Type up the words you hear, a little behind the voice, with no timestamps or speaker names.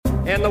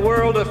in the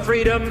world of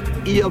freedom.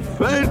 Ihr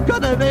Völker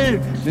der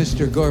Welt.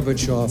 Mr.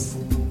 Gorbachev,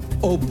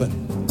 open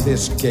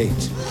this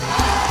gate.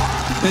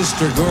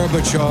 Mr.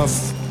 Gorbachev,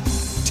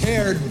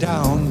 tear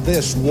down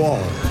this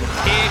wall.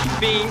 Ich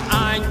bin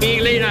ein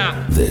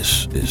Berliner.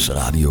 This is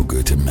Radio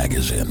Goethe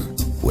Magazine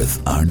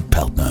with Arndt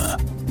Peltner.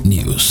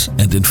 News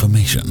and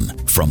information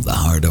from the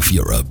heart of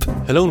Europe.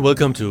 Hello and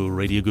welcome to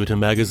Radio Goethe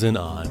Magazine.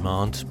 I'm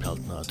Arndt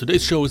Peltner.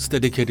 Today's show is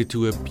dedicated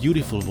to a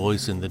beautiful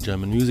voice in the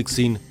German music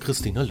scene,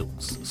 Christina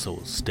Lux. So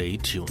stay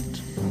tuned.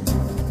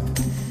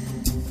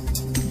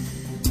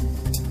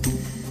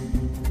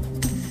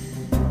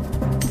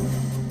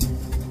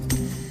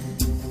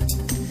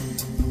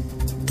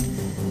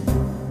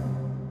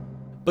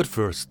 But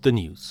first, the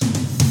news.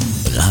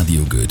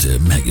 Radio Goethe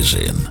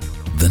Magazine.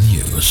 The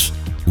news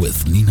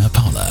with Nina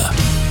Paula.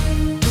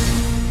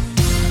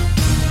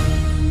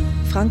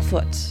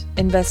 Frankfurt.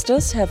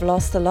 Investors have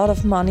lost a lot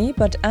of money,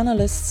 but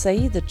analysts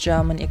say the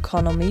German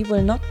economy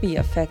will not be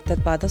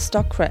affected by the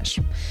stock crash.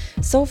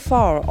 So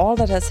far, all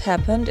that has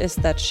happened is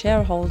that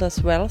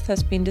shareholders' wealth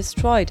has been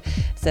destroyed,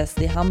 says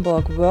the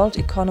Hamburg World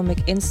Economic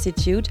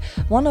Institute,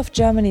 one of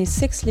Germany's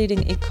 6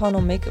 leading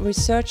economic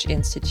research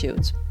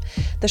institutes.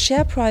 The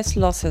share price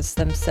losses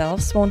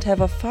themselves won't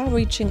have a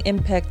far-reaching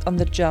impact on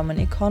the German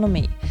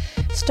economy.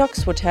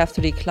 Stocks would have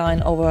to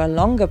decline over a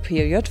longer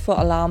period for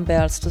alarm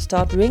bells to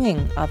start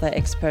ringing, other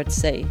experts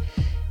say.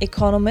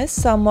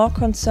 Economists are more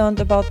concerned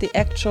about the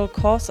actual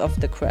cause of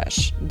the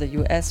crash, the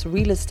US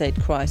real estate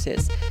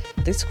crisis.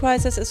 This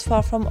crisis is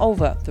far from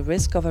over. The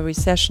risk of a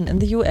recession in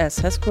the US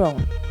has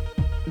grown.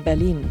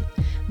 Berlin.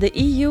 The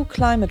EU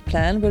climate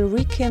plan will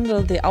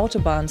rekindle the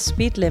Autobahn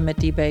speed limit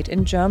debate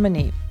in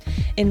Germany.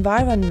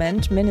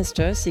 Environment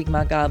Minister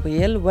Sigmar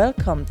Gabriel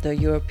welcomed the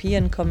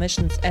European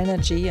Commission's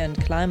energy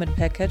and climate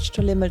package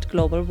to limit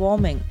global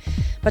warming.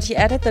 But he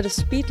added that a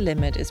speed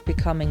limit is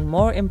becoming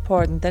more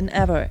important than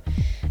ever.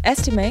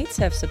 Estimates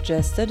have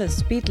suggested a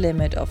speed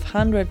limit of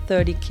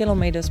 130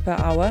 km per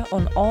hour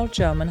on all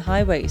German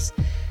highways.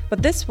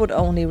 But this would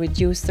only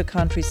reduce the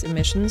country's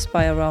emissions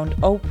by around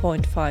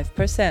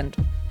 0.5%.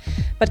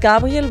 But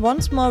Gabriel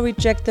once more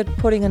rejected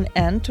putting an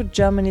end to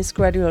Germany's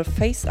gradual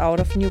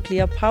phase-out of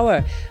nuclear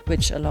power,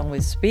 which, along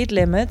with speed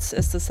limits,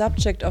 is the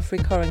subject of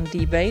recurring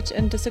debate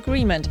and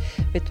disagreement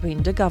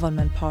between the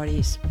government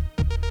parties.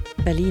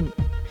 Berlin.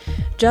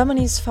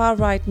 Germany's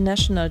far-right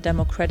National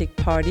Democratic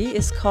Party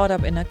is caught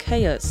up in a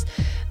chaos.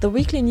 The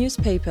weekly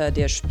newspaper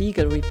Der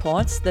Spiegel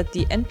reports that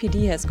the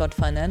NPD has got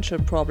financial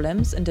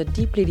problems and a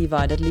deeply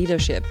divided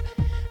leadership.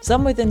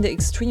 Some within the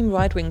extreme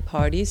right-wing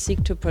party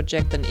seek to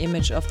project an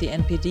image of the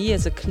NPD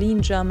as a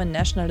clean German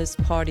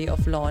nationalist party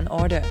of law and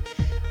order.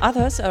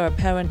 Others are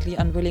apparently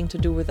unwilling to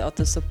do without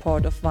the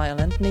support of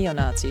violent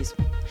neo-Nazis.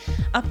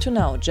 Up to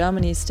now,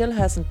 Germany still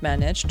hasn't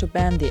managed to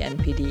ban the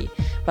NPD,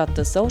 but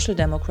the Social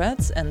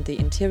Democrats and the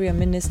Interior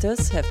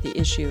Ministers have the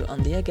issue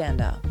on the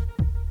agenda.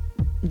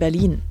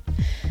 Berlin.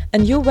 A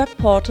new web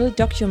portal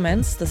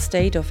documents the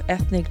state of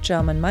ethnic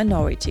German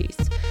minorities.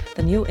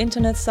 The new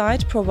internet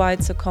site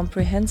provides a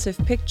comprehensive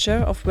picture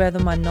of where the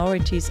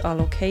minorities are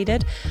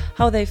located,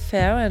 how they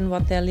fare and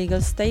what their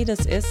legal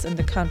status is in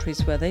the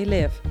countries where they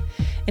live.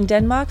 In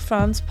Denmark,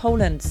 France,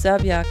 Poland,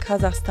 Serbia,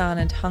 Kazakhstan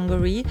and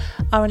Hungary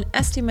are an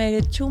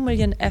estimated 2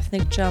 million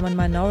ethnic German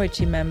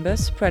minority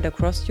members spread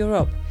across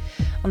Europe.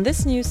 On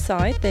this new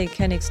site, they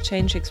can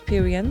exchange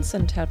experience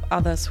and help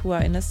others who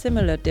are in a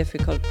similar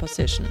difficult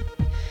position.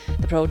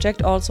 The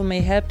project also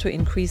may help to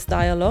increase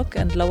dialogue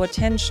and lower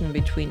tension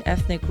between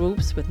ethnic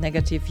groups with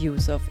negative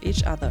views of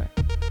each other.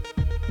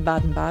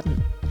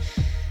 Baden-Baden.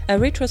 A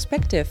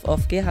retrospective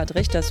of Gerhard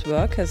Richter's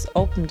work has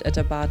opened at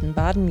a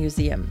Baden-Baden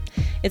museum.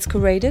 It's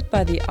curated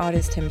by the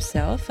artist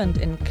himself and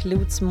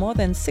includes more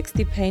than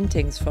 60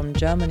 paintings from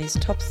Germany's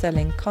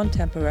top-selling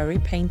contemporary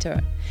painter.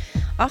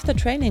 After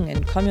training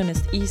in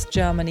communist East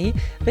Germany,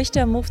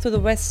 Richter moved to the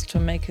West to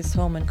make his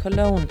home in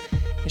Cologne.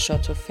 He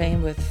shot to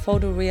fame with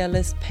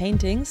photorealist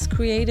paintings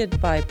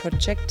created by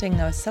projecting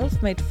a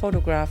self-made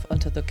photograph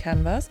onto the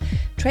canvas,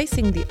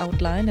 tracing the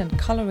outline and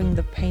coloring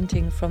the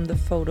painting from the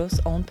photo's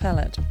own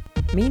palette.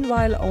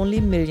 Meanwhile, only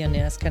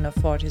millionaires can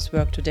afford his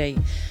work today.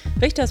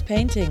 Richter's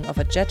painting of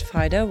a jet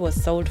fighter was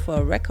sold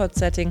for a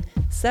record-setting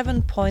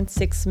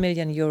 7.6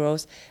 million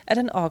euros at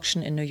an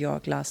auction in New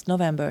York last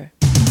November.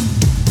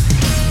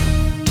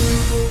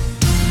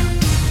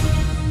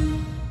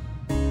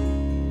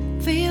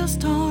 Feels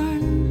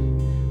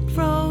torn,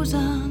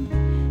 frozen,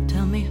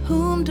 tell me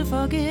whom to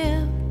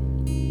forgive.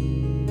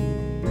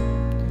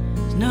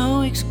 There's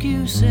no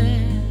excuses,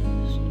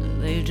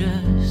 they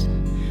just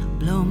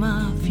blow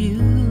my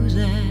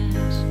fuses.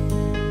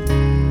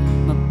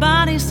 My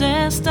body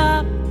says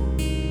stop,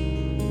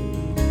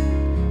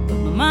 but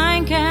my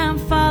mind can't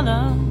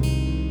follow.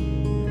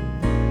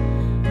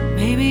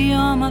 Maybe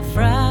all my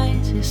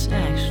fright is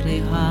actually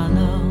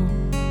hollow.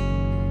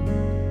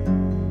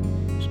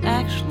 It's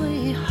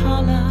actually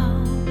hollow.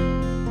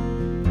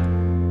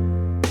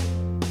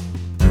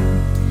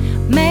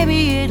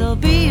 Maybe it'll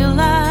be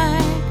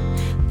like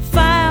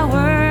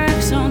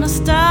fireworks on a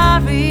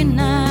starry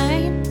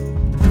night.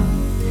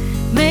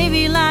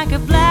 Maybe like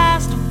like a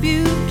blast of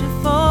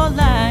beautiful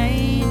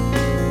light.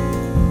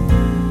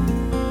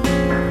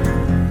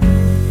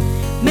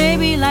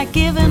 Maybe like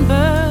giving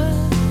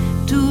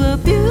birth to a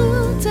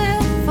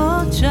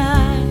beautiful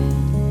child.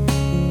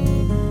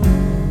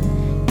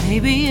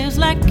 Maybe it's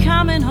like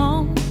coming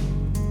home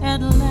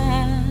at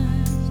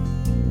last.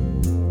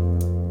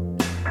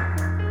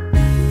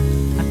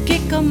 I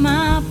kick on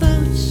my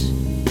boots,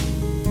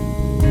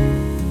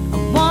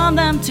 I've worn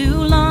them too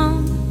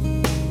long.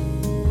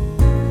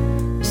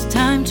 It's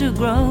time to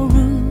grow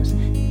roots,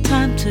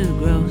 time to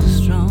grow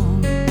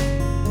strong.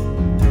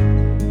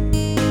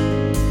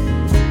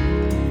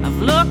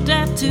 I've looked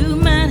at too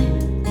many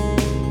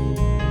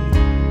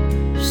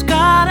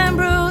scarred and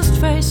bruised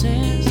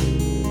faces.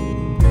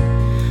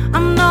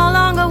 I'm no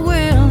longer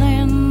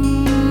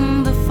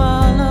willing to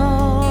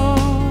follow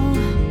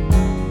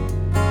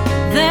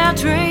their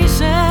traces.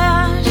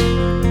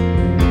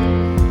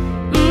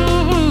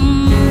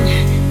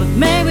 But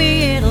maybe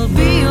it'll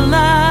be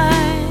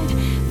like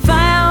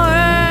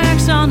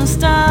fireworks on a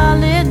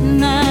starlit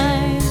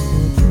night.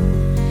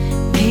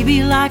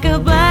 Maybe like a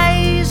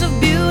blaze of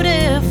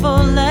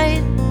beautiful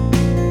light.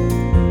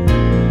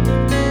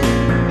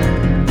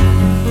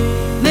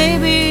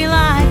 Maybe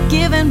like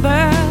giving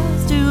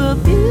birth to a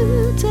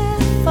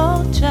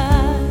beautiful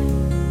child.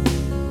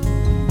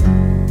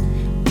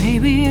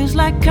 Maybe it's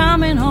like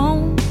coming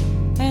home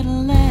at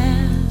last.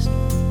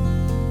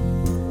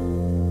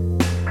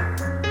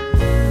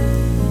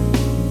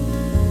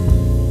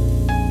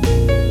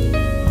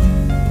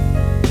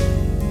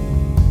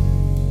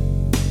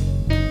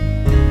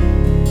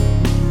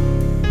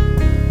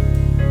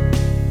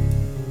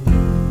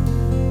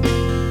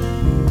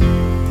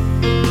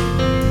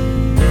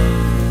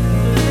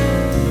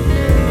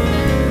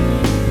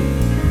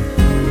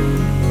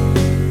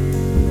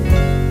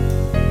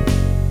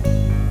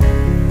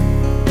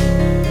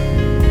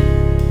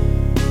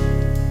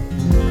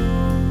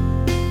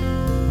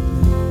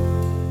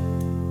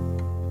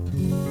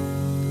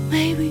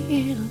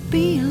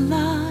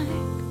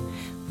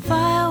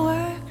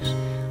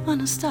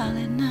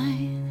 Starlit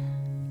night,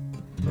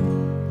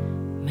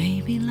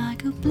 maybe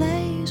like a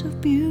blaze of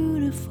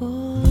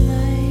beautiful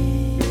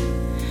light.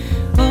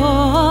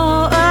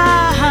 Oh,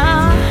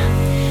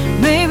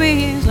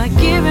 maybe it's like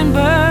giving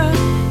birth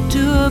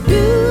to a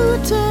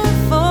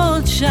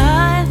beautiful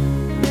child.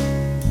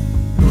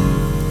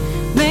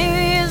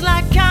 Maybe it's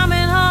like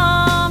coming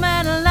home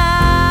at last.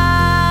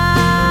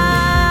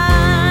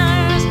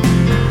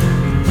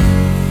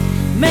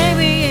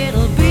 Maybe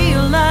it'll be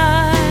like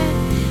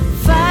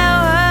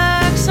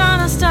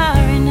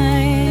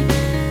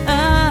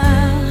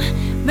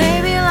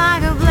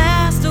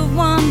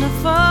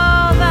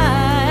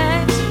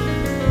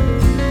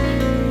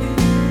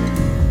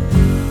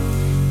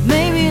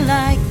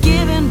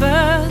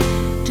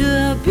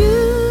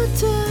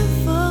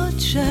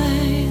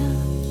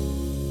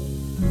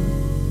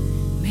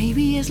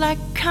it's like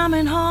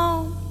coming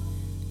home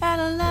at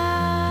last.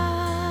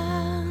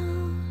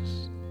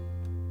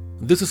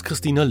 This is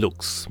Christina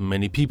Lux.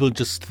 Many people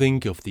just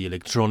think of the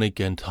electronic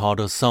and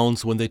harder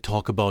sounds when they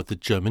talk about the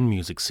German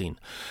music scene.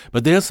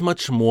 But there's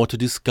much more to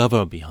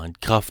discover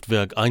behind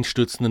Kraftwerk,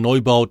 Einstürzende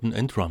Neubauten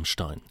and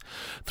Rammstein.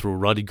 Through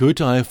Radio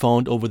Goethe I have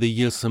found over the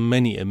years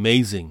many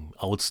amazing,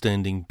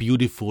 outstanding,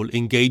 beautiful,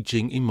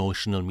 engaging,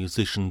 emotional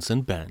musicians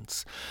and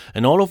bands.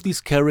 And all of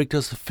these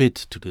characters fit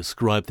to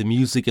describe the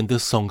music and the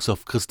songs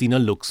of Christina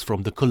Lux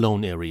from the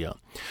Cologne area.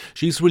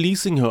 She's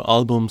releasing her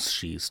albums,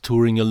 she's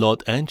touring a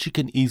lot, and she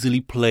can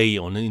easily play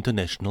on an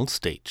international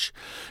stage.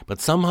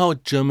 But somehow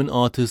German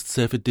artists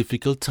have a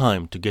difficult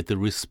time to get the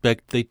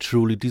respect they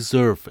truly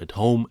deserve at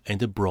home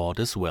and abroad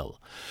as well.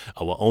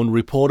 Our own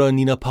reporter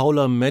Nina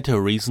Paula met her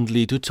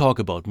recently to talk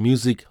about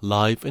music,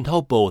 life and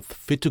how both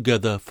fit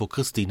together for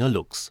Christina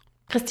Lux.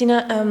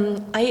 Christina,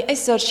 I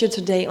searched you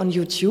today on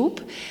YouTube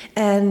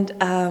and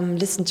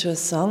listened to a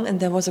song, and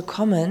there was a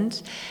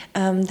comment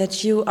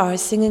that you are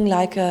singing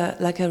like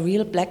a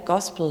real black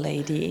gospel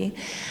lady.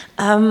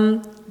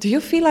 Do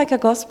you feel like a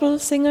gospel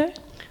singer?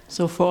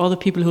 So for all the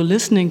people who are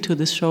listening to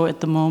this show at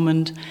the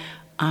moment,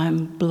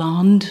 I'm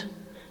blonde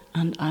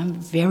and I'm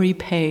very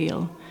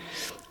pale.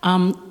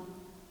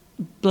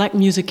 Black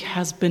music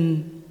has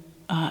been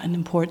an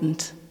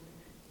important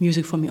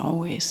music for me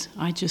always.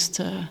 I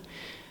just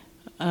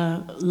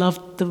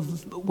loved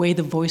the way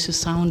the voices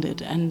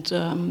sounded, and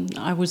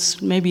I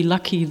was maybe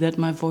lucky that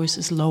my voice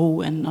is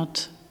low and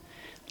not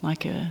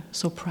like a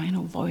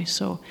soprano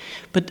voice.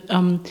 But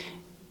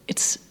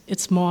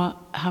it's more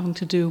having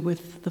to do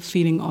with the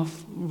feeling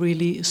of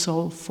really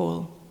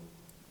soulful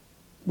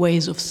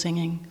ways of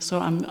singing. So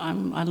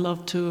I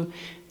love to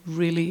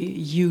really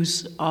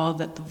use all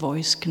that the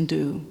voice can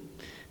do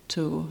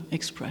to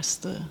express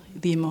the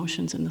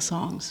emotions in the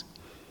songs.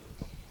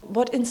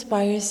 What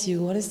inspires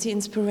you? What is the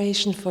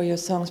inspiration for your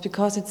songs?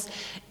 Because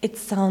it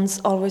sounds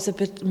always a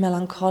bit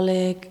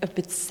melancholic, a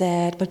bit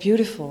sad, but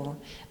beautiful.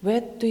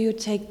 Where do you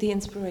take the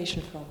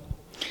inspiration from?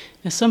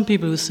 There's some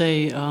people who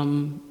say,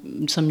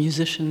 some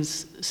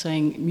musicians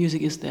saying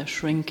music is their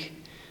shrink,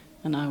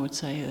 and I would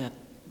say that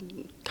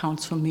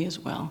counts for me as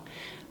well.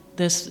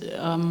 There's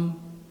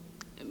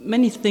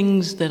many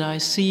things that I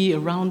see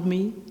around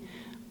me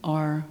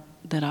or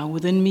that are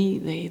within me,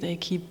 they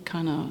keep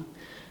kind of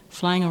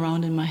flying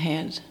around in my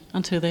head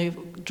until they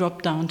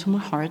drop down to my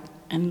heart.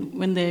 And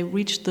when they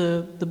reach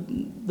the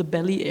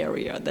belly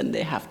area, then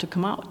they have to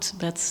come out.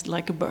 That's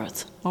like a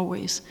birth,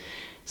 always.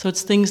 So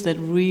it's things that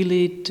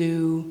really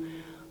do,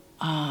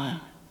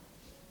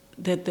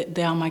 that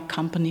they are my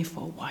company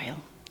for a while.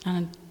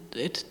 And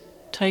it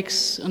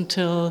takes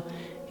until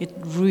it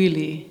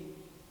really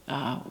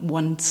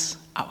wants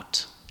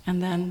out.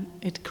 And then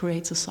it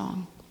creates a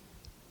song.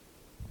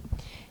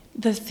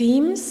 The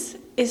themes,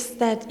 is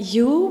that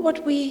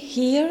what we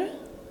hear?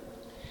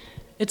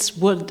 It's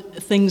what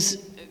things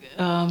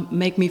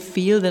make me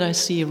feel that I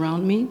see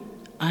around me,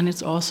 and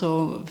it's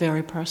also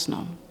very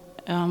personal.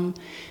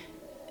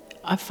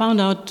 I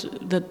found out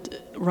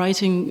that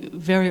writing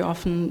very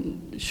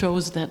often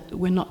shows that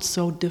we're not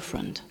so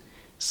different.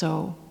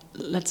 So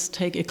let's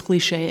take a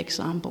cliche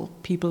example.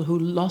 People who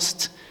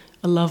lost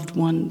a loved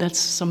one,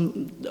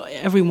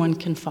 everyone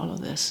can follow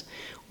this.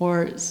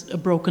 Or a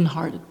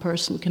broken-hearted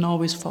person can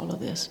always follow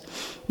this.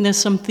 And there's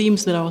some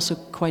themes that are also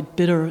quite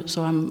bitter.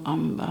 So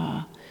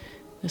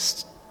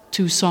there's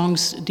 2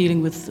 songs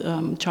dealing with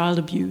child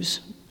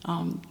abuse.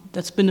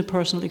 That's been a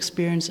personal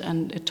experience,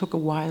 and it took a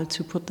while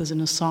to put this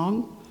in a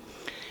song.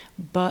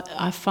 But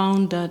I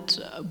found that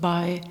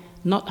by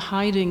not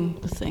hiding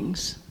the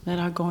things that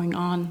are going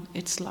on,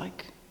 it's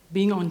like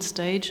being on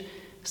stage,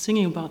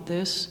 singing about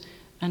this,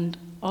 and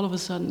all of a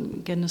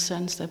sudden getting a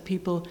sense that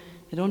people,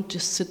 they don't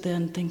just sit there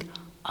and think,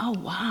 oh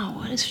wow,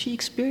 what is she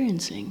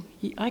experiencing?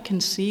 I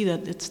can see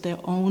that it's their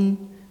own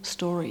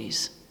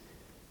stories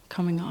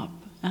coming up.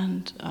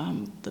 And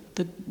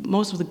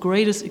most of the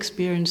greatest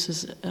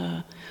experiences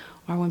are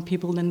when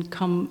people then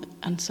come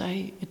and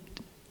say it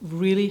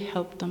really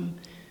helped them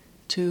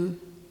to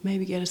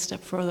maybe get a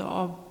step further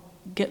or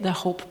get their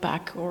hope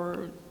back,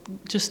 or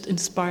just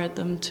inspired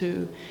them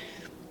to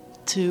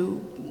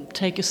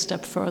take a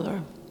step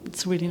further.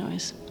 It's really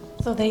nice.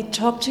 So they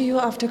talk to you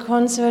after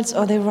concerts,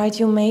 or they write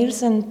you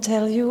mails and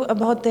tell you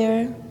about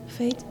their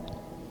fate?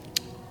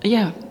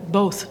 Yeah,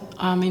 both.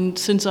 I mean,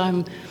 since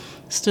I'm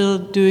still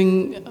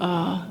doing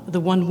the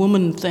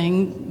one-woman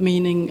thing,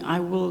 meaning I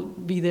will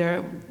be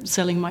there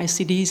selling my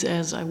CDs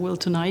as I will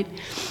tonight,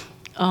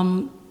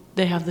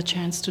 they have the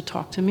chance to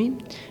talk to me.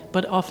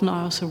 But often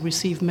I also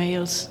receive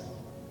mails,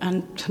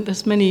 and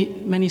there's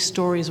many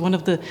stories. One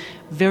of the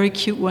very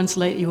cute ones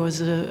lately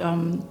was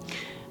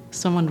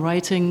someone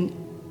writing,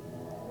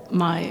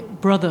 my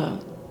brother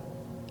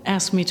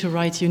asked me to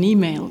write you an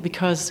email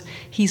because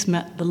he's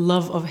met the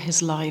love of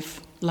his life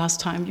last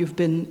time you've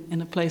been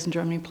in a place in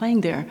Germany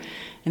playing there.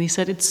 And he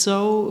said it's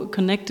so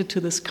connected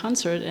to this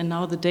concert, and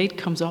now the date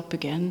comes up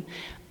again.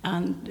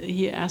 And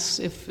he asks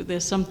if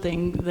there's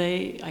something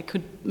I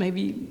could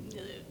maybe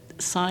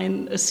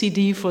sign a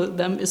CD for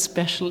them,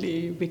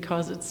 especially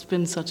because it's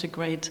been such a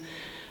great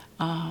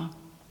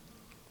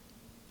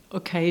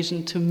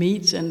occasion to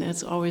meet, and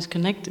it's always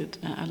connected.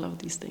 I love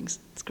these things.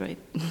 It's great.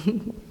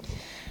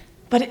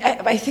 But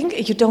I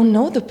think you don't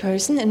know the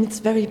person, and it's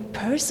very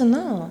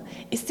personal.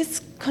 Is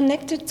this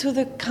connected to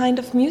the kind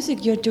of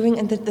music you're doing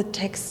and the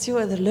text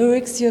or the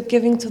lyrics you're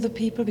giving to the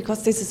people?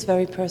 Because this is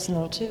very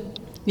personal too.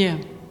 Yeah.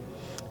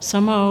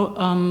 Somehow,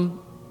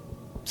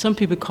 some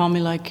people call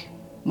me like,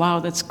 wow,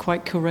 that's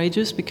quite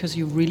courageous because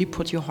you really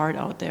put your heart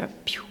out there.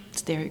 Pew,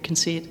 it's there, you can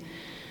see it.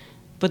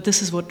 But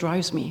this is what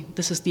drives me.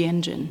 This is the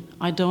engine.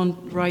 I don't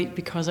write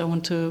because I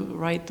want to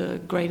write the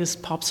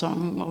greatest pop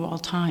song of all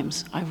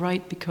times. I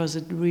write because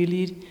it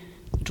really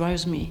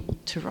drives me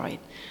to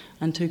write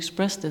and to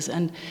express this.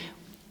 And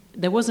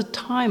there was a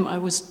time I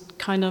was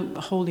kind of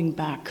holding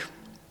back.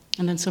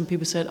 And then some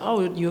people said, oh,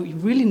 you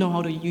really know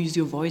how to use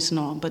your voice and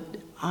all, but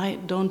I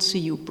don't see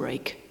you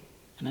break.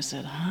 And I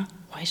said,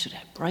 why should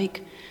I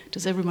break?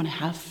 Does everyone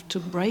have to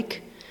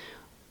break?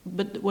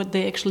 But what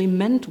they actually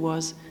meant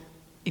was,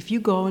 if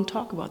you go and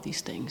talk about these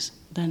things,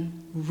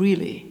 then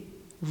really,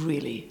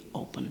 really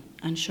open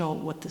and show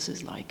what this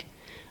is like.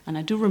 And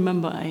I do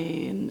remember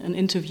an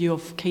interview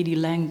of Katie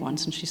Lang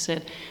once, and she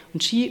said when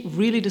she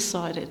really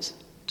decided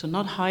to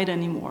not hide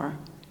anymore,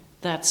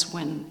 that's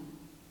when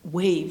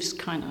waves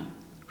kind of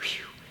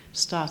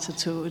started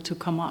to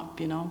come up,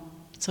 you know.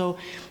 So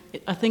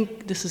I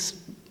think this is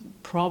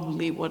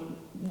probably what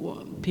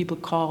people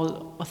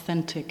call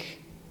authentic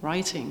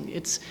writing.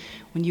 It's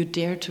when you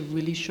dare to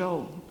really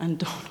show and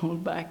don't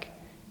hold back.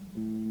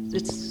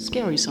 It's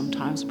scary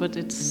sometimes, but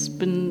it's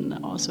been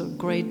also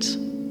great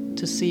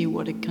to see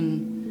what it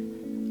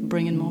can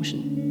bring in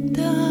motion.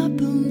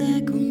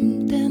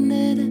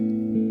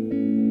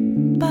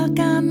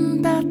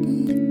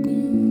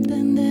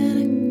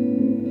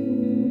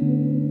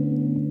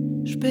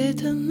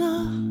 Späte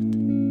Nacht,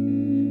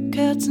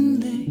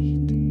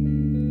 Kerzenlicht,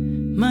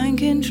 mein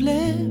Kind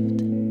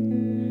schläft,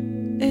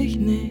 ich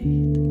nicht.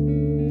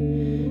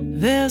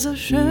 Wär so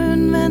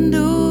schön, wenn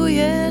du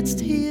jetzt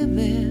hier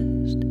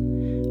wärst,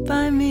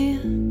 bei mir.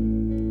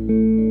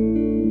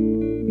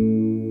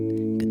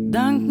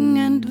 Gedanken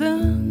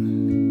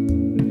entwirren,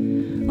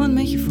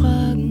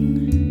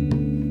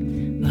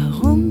 fragen,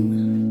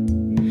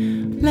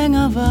 warum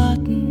länger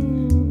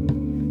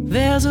warten?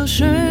 Wär so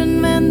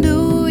schön, wenn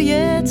du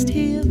jetzt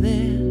hier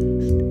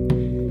wärst,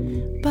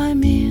 bei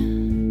mir.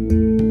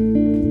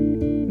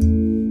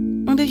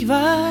 Und ich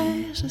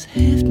weiß, es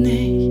hilft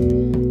nicht,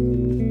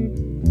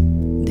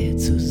 dir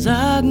zu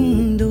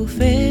sagen, du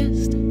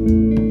fehlst.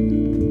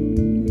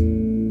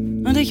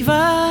 Und ich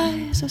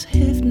weiß, es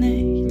hilft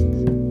nicht,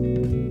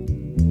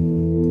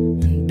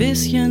 ein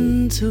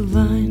bisschen zu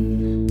weinen.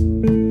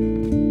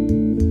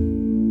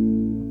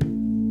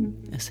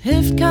 Es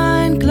hilft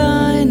kein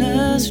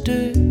kleines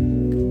Stück,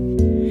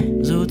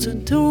 so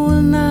zu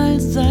tun,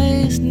 als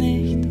sei es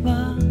nicht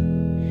wahr,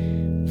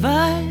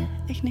 weil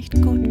ich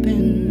nicht gut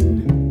bin.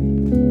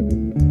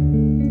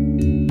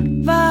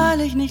 Weil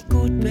ich nicht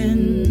gut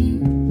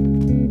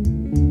bin,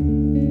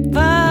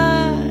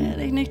 weil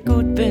ich nicht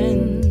gut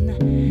bin,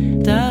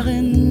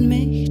 darin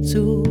mich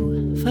zu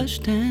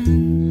verstehen.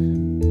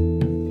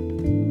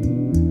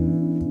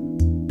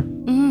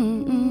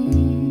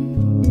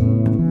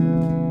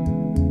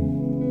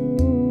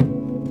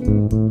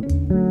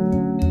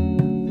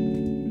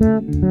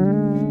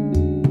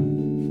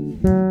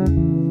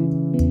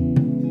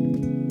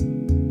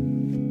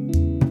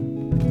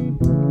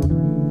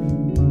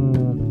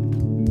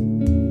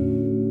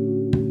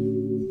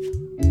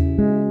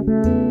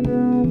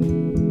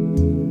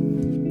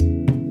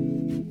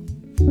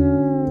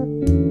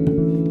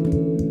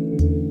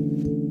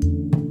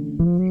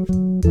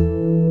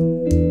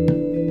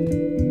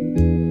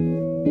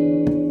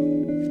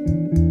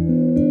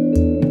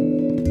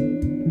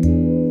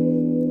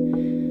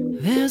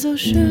 So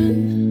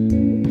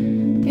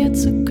schön,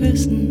 jetzt zu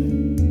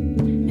küssen,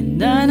 in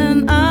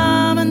deinen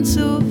Armen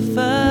zu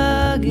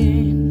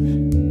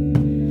vergehen.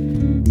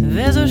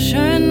 Wär so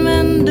schön,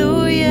 wenn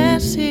du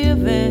jetzt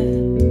hier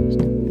wärst,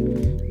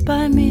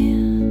 bei mir.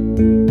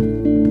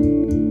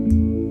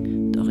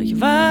 Doch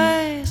ich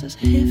weiß, es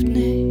hilft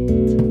nicht,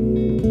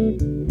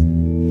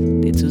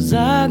 dir zu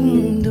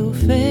sagen, du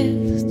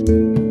fehlst.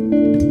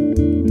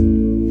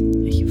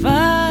 Ich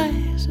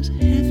weiß, es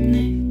hilft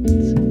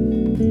nichts,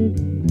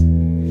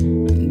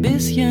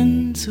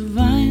 zu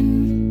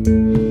weinen.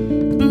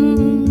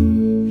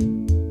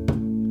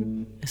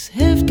 Es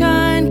hilft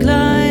kein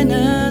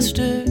kleines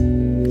Stück,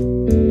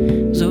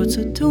 so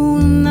zu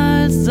tun,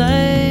 als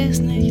sei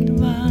es nicht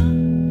wahr,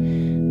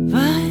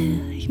 weil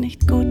ich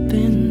nicht gut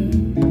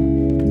bin.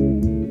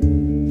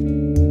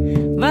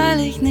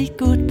 Weil ich nicht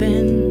gut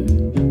bin.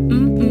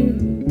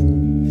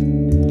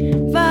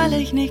 Weil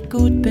ich nicht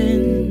gut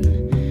bin,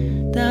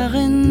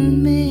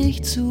 darin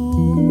mich zu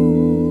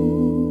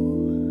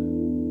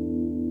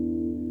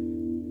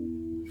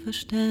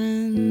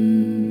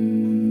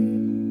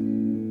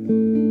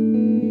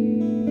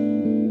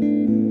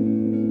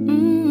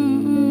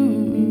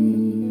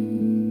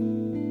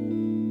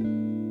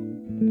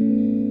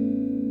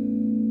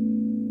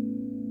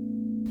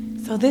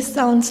So this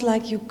sounds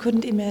like you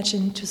couldn't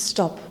imagine to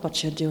stop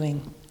what you're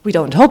doing. We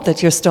don't hope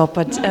that you stop,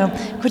 but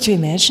could you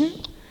imagine?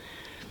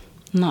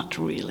 Not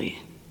really.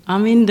 I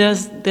mean,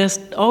 there's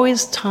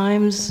always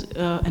times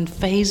and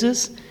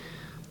phases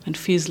and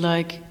feels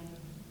like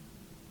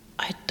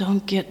I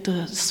don't get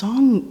the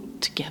song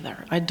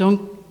together. I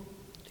don't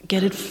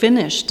get it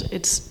finished.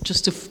 It's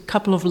just a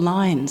couple of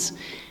lines.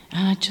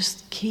 And I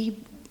just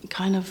keep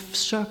kind of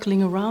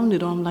circling around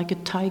it. I'm like a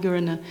tiger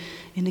in a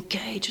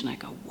cage. And I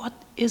go, what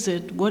is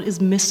it? What is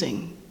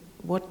missing?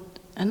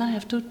 And I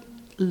have to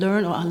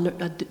learn, or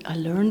I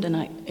learned, and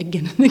I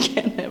again and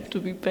again have to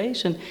be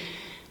patient.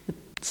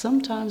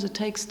 Sometimes it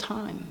takes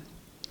time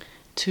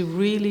to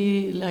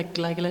really like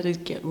let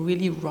it get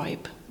really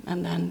ripe.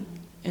 And then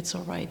it's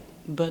all right.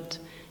 But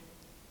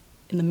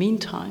in the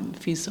meantime, it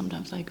feels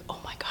sometimes like, oh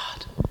my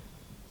God,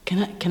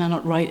 can I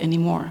not write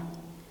anymore?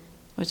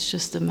 It's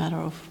just a matter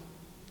of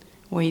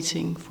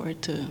waiting for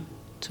it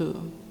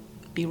to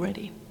be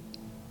ready.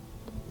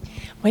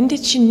 When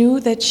did you know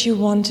that you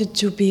wanted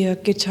to be a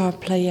guitar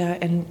player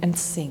and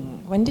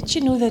sing? When did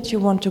you know that you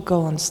want to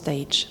go on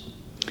stage?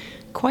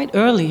 Quite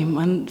early.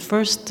 When the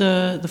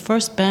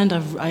first band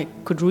I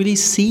could really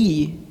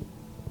see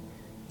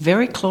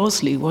very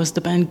closely was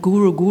the band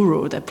Guru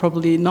Guru, that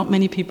probably not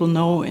many people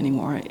know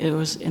anymore. It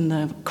was in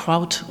the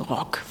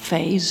krautrock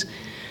phase.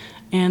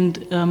 And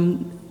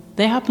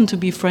they happened to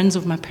be friends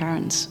of my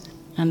parents.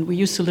 And we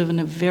used to live in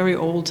a very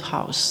old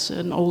house,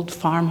 an old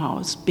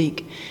farmhouse,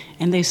 big.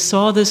 And they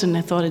saw this and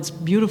they thought it's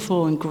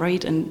beautiful and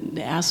great, and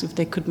they asked if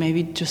they could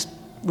maybe just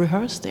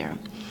rehearse there.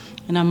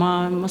 And I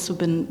must have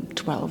been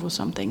 12 or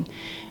something.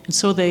 And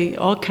so they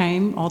all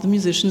came, all the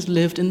musicians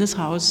lived in this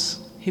house,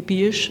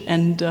 hippie-ish,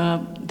 and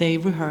they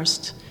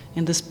rehearsed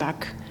in this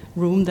back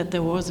room that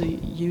there was a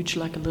huge,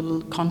 like a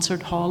little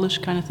concert hall-ish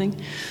kind of thing.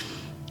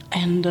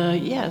 And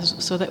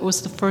so that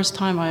was the first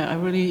time I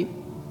really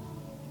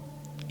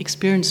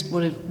experienced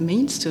what it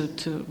means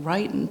to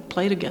write and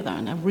play together,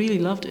 and I really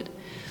loved it.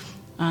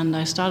 And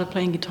I started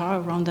playing guitar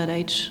around that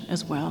age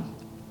as well.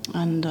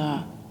 And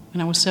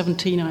when I was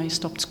 17, I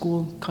stopped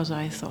school because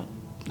I thought,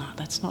 no,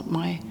 that's not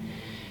my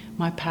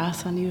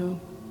path. I need to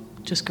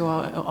just go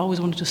out. I always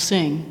wanted to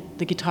sing.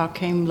 The guitar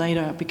came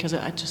later because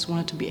I just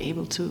wanted to be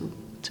able to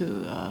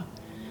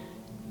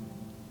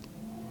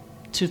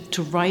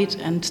write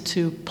and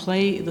to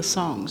play the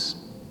songs,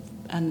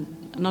 and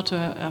not to.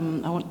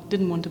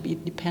 Didn't want to be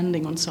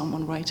depending on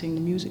someone writing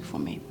the music for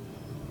me.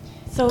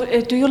 So,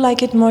 do you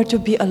like it more to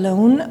be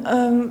alone,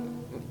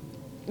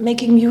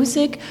 making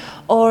music,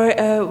 or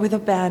with a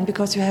band?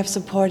 Because you have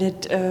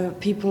supported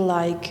people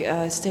like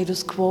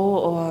Status Quo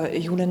or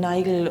Jule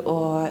Neigel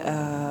or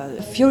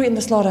Fury in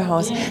the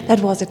Slaughterhouse. Yeah.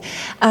 That was it.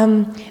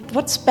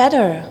 What's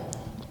better?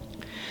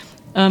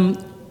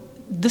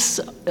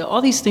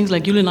 All these things,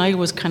 like Jule Neigel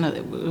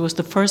was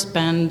the first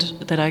band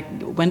that I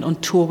went on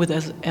tour with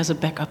as a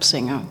backup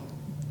singer.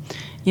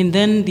 And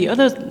then the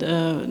other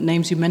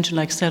names you mentioned,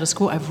 like Status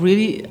Quo,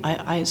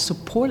 I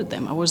supported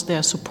them. I was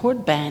their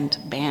support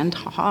band,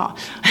 haha.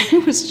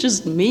 It was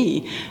just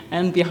me,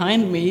 and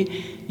behind me,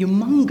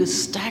 humongous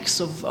stacks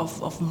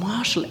of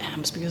Marshall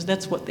amps, because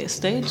that's what their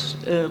stage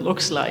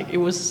looks like. It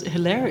was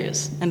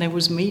hilarious, and there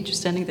was me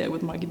just standing there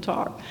with my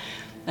guitar.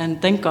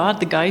 And thank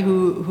God the guy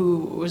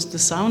who was the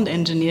sound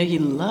engineer, he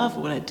loved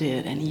what I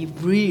did, and he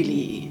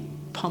really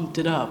pumped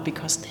it up,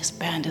 because this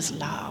band is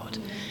loud.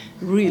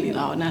 Really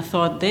loud, and I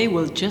thought they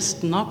will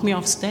just knock me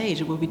off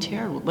stage. It will be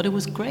terrible, but it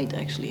was great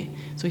actually.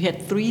 So he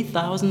had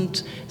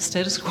 3,000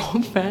 Status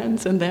Quo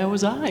fans, and there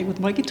was I with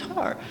my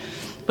guitar.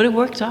 But it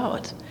worked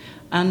out,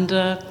 and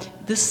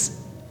this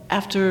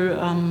after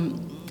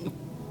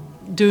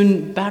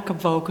doing backup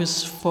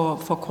vocals for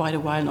quite a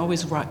while, and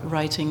always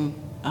writing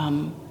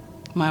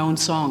my own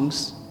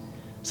songs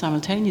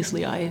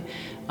simultaneously. I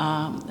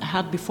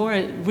had, before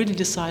I really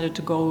decided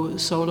to go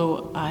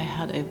solo, I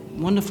had a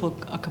wonderful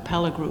a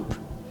cappella group.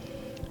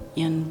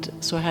 And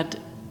so I had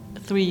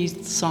 3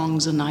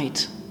 songs a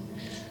night.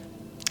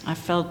 I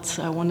felt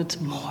I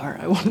wanted more.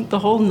 I wanted the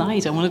whole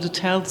night. I wanted to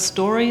tell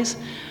stories.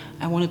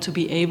 I wanted to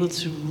be able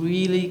to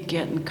really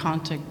get in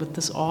contact with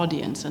this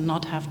audience and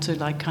not have to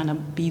kind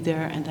of be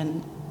there and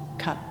then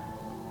cut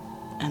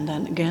and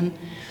then again.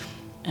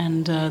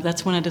 And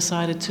that's when I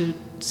decided to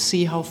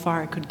see how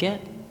far I could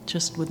get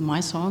just with my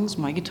songs,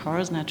 my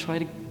guitars, and I tried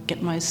to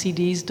get my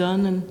CDs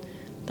done, and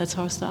that's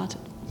how I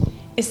started.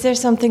 Is there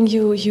something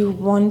you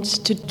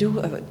want to do,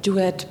 a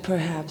duet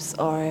perhaps,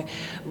 or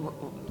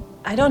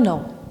I don't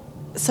know,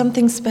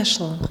 something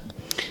special?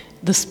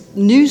 The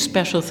new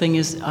special thing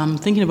is I'm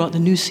thinking about the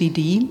new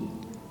CD.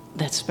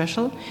 That's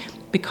special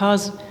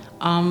because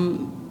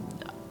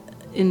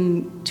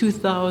in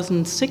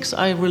 2006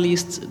 I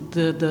released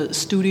the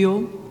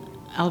studio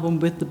album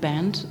with the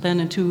band.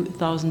 Then in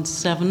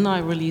 2007 I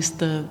released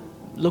the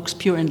Lux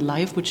Pure and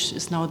Live, which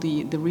is now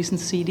the recent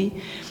CD.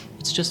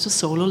 It's just a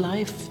solo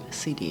live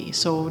CD.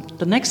 So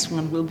the next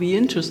one will be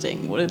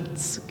interesting, what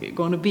it's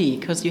going to be,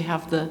 because you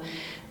have the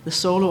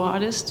solo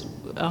artist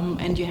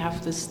and you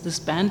have this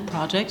band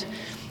project.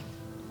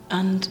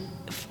 And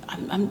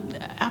I'm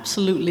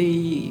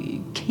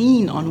absolutely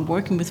keen on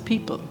working with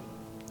people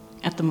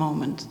at the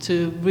moment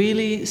to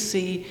really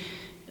see,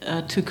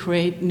 to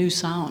create new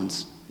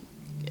sounds.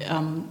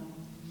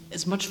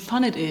 As much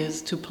fun it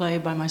is to play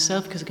by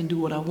myself because I can do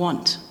what I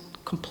want,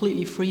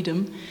 completely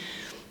freedom.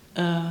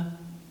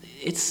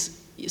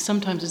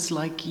 Sometimes it's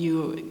like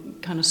you're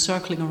kind of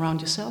circling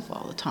around yourself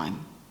all the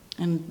time.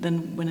 And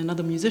then when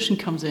another musician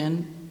comes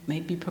in,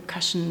 maybe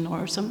percussion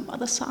or some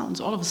other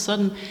sounds, all of a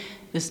sudden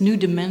there's new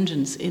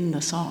dimensions in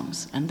the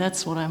songs. And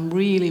that's what I'm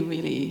really,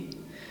 really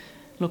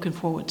looking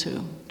forward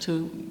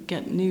to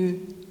get new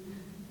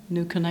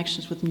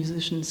connections with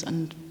musicians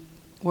and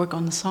work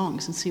on the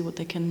songs and see what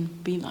they can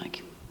be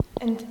like.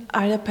 And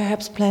are there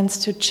perhaps plans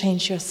to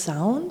change your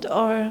sound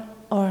or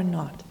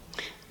not?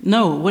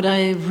 No, what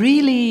I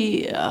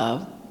really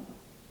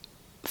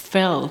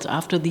felt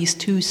after these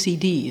 2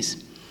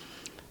 CDs,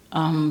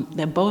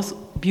 they're both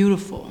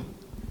beautiful,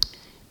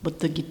 but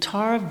the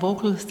guitar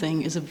vocal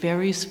thing is a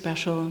very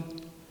special,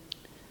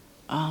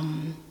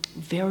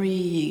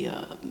 very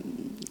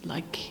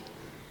like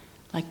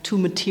 2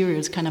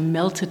 materials kind of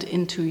melted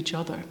into each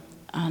other,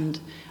 and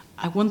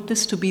I want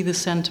this to be the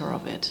center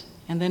of it,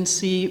 and then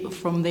see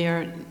from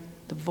there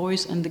the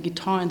voice and the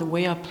guitar and the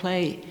way I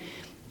play.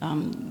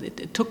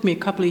 It took me a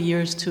couple of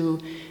years to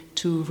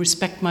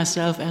respect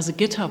myself as a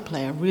guitar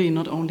player, really,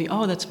 not only,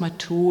 that's my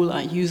tool,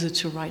 I use it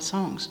to write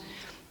songs.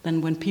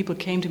 Then when people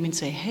came to me and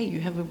say, hey, you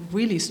have a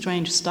really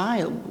strange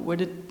style, where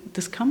did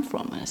this come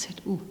from? And I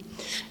said,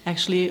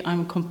 actually,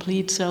 I'm a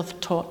complete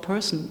self-taught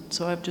person,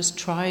 so I've just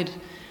tried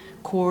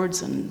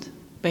chords and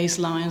bass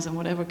lines and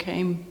whatever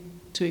came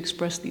to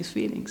express these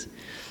feelings.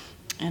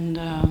 And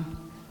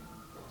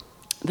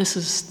this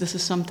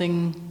is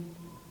something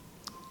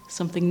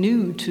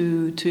new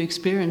to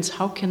experience.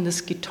 How can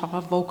this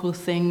guitar vocal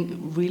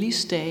thing really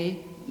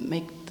stay,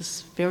 make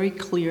this very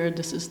clear,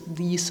 this is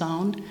the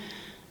sound,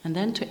 and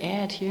then to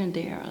add here and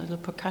there a little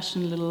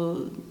percussion,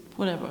 little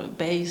whatever,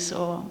 bass,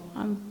 or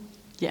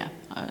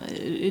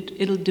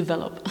it'll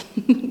develop.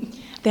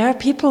 There are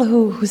people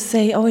who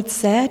say, it's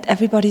sad,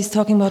 everybody's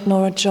talking about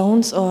Norah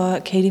Jones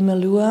or Katie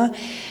Melua,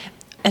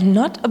 and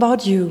not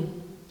about you.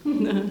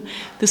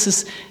 This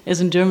is,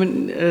 as in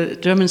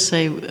Germans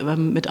say,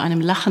 mit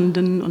einem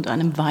lachenden und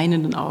einem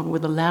weinenden Auge,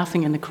 with a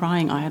laughing and a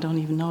crying eye. I don't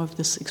even know if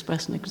this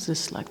expression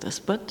exists like this,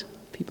 but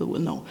people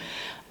will know.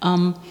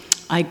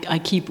 I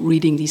keep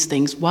reading these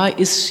things. Why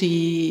is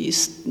she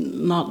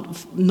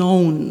not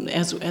known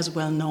as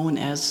well known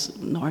as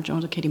Norah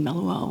Jones or Katie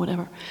Melua or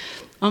whatever?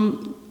 I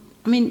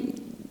mean,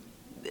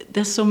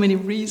 there's so many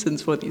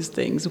reasons for these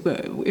things.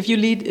 If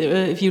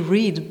you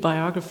read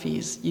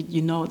biographies,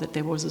 you know that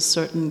there was a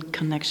certain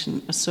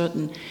connection, a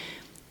certain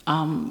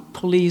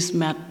police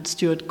met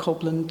Stuart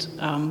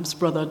Copeland's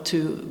brother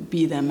to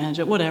be their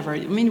manager, whatever.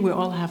 I mean, we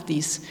all have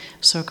these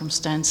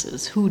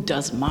circumstances. Who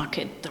does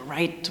market the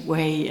right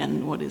way,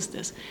 and what is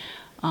this?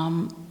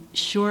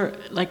 Sure,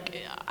 like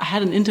I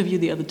had an interview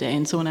the other day,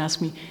 and someone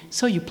asked me,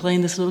 "So you play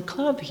in this little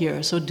club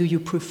here? So do you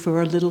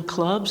prefer little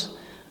clubs?"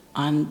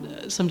 And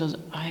sometimes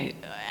I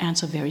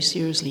answer very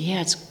seriously,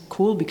 yeah, it's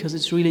cool because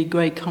it's really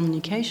great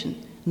communication,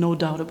 no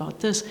doubt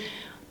about this.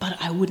 But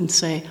I wouldn't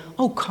say,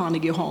 oh,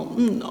 Carnegie Hall,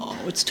 no,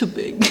 it's too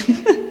big.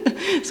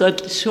 So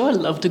I'd sure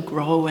love to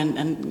grow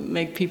and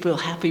make people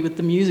happy with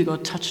the music or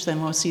touch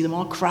them or see them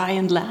all cry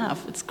and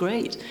laugh. It's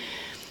great.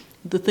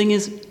 The thing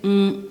is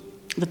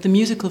that the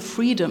musical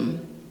freedom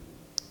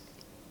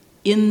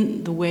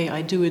in the way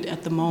I do it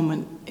at the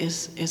moment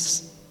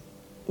is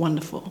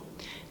wonderful.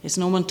 There's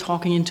no one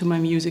talking into my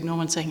music, no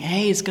one saying,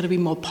 hey, it's got to be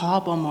more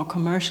pop or more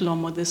commercial or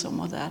more this or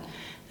more that.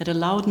 That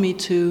allowed me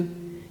to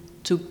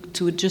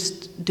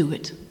just do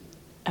it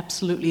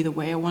absolutely the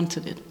way I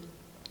wanted it.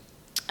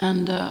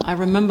 And I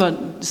remember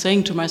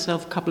saying to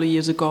myself a couple of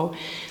years ago,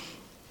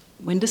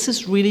 when this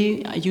is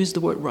really, I use the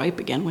word ripe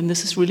again, when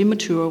this is really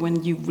mature,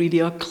 when you really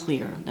are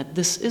clear that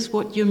this is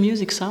what your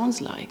music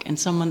sounds like, and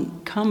someone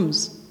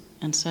comes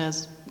and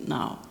says,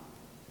 now,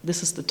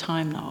 this is the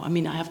time now. I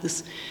mean, I have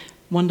this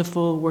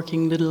wonderful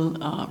working little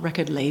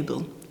record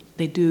label.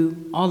 They do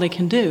all they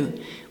can do,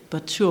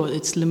 but sure,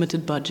 it's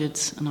limited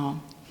budgets and all.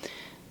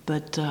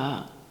 But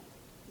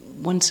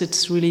once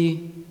it's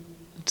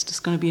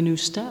just going to be a new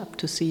step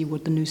to see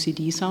what the new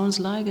CD sounds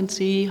like and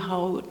see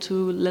how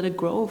to let it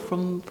grow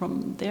from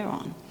there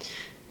on.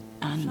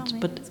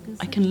 But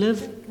I can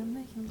live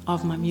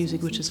off my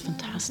music, which is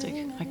fantastic.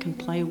 I can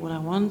play what I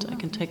want. I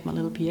can take my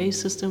little PA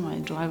system. I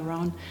drive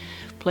around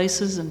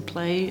places and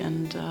play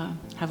and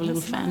have a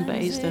little fan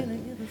base that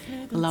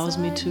allows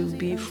me to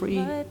be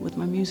free with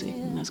my music,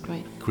 and that's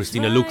great.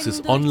 Christina Lux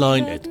is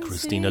online at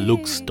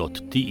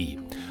christinalux.de.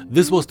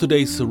 This was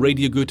today's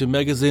Radio Goethe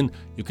magazine.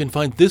 You can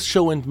find this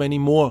show and many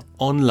more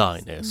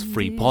online as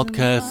free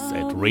podcasts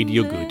at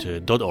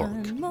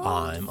radiogoethe.org.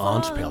 I'm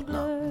Arndt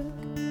Peltner.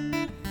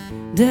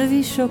 Der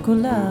wie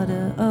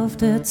Schokolade auf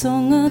der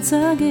Zunge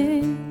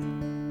zergeht,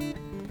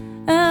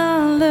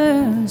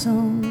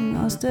 Erlösung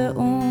aus der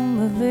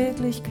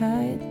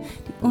Unbeweglichkeit,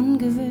 die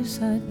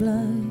Ungewissheit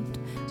bleibt,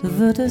 so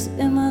wird es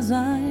immer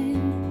sein,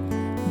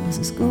 und es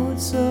ist gut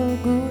so,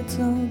 gut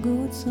so,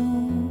 gut so.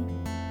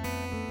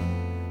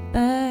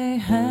 Hey,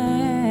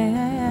 hey,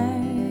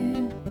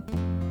 hey,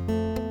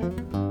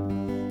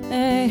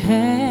 hey,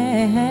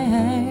 hey, hey,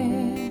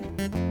 hey.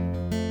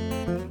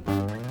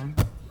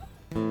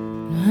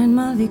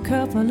 Einmal wie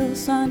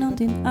körperlos sein und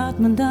ihn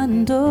atmen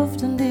deinen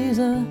Duft in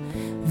dieser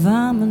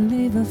warmen,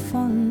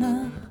 liebevollen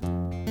Nacht.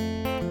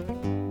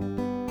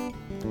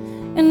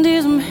 In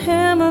diesem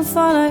Himmel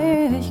voller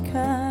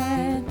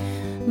Ewigkeit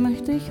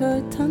möchte ich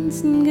heute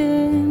tanzen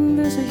gehen,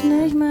 bis ich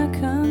nicht mehr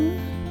kann.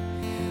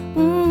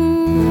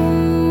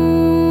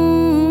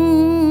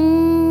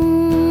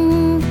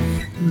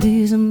 In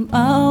diesem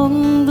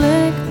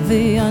Augenblick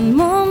wie ein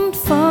Mund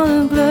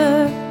voll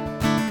Glück,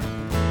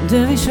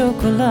 der wie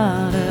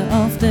Schokolade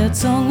auf der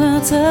Zunge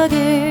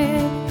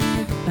zergeht.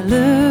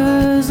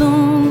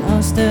 Erlösung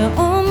aus der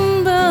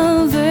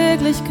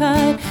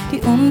Unbeweglichkeit,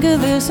 die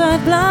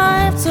Ungewissheit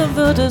bleibt, so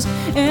wird es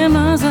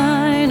immer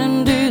sein.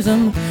 In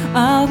diesem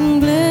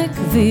Augenblick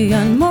wie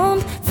ein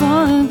Mund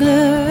voll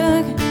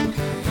Glück,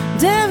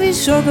 der wie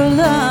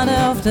Schokolade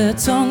auf der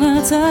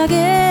Zunge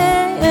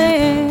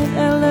zergeht.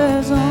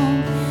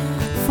 Erlösung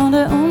von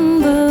der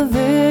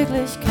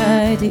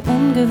Unbeweglichkeit, die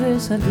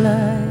Ungewissheit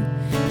bleibt,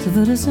 so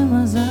wird es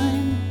immer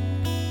sein.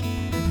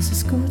 Das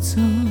ist gut so.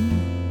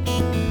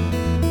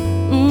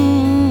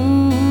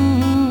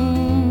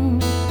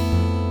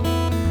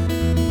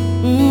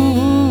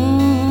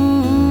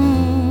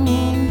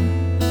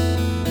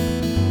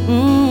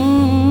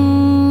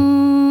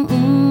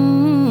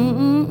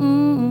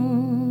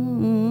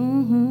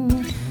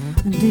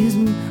 In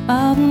diesem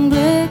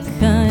Augenblick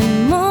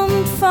ein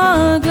Mund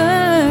voll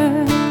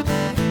Glück,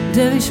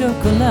 der wie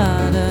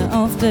Schokolade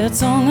auf der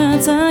Zunge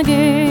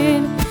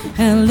zergeht.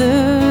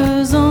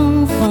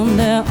 Erlösung von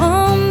der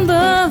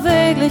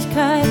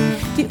Unbeweglichkeit,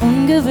 die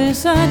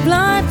Ungewissheit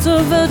bleibt, so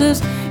wird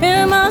es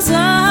immer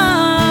sein.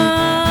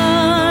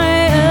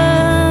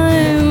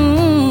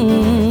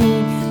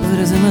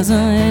 Wird es immer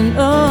sein,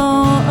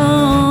 oh,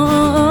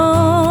 oh,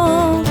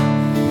 oh.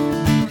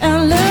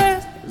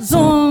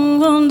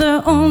 Erlösung von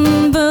der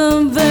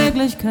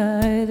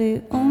Unbeweglichkeit,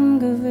 die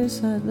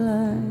Ungewissheit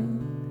bleibt,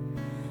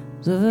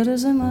 so wird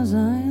es immer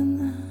sein.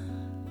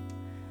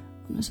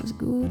 es ist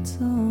gut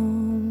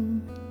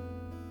so.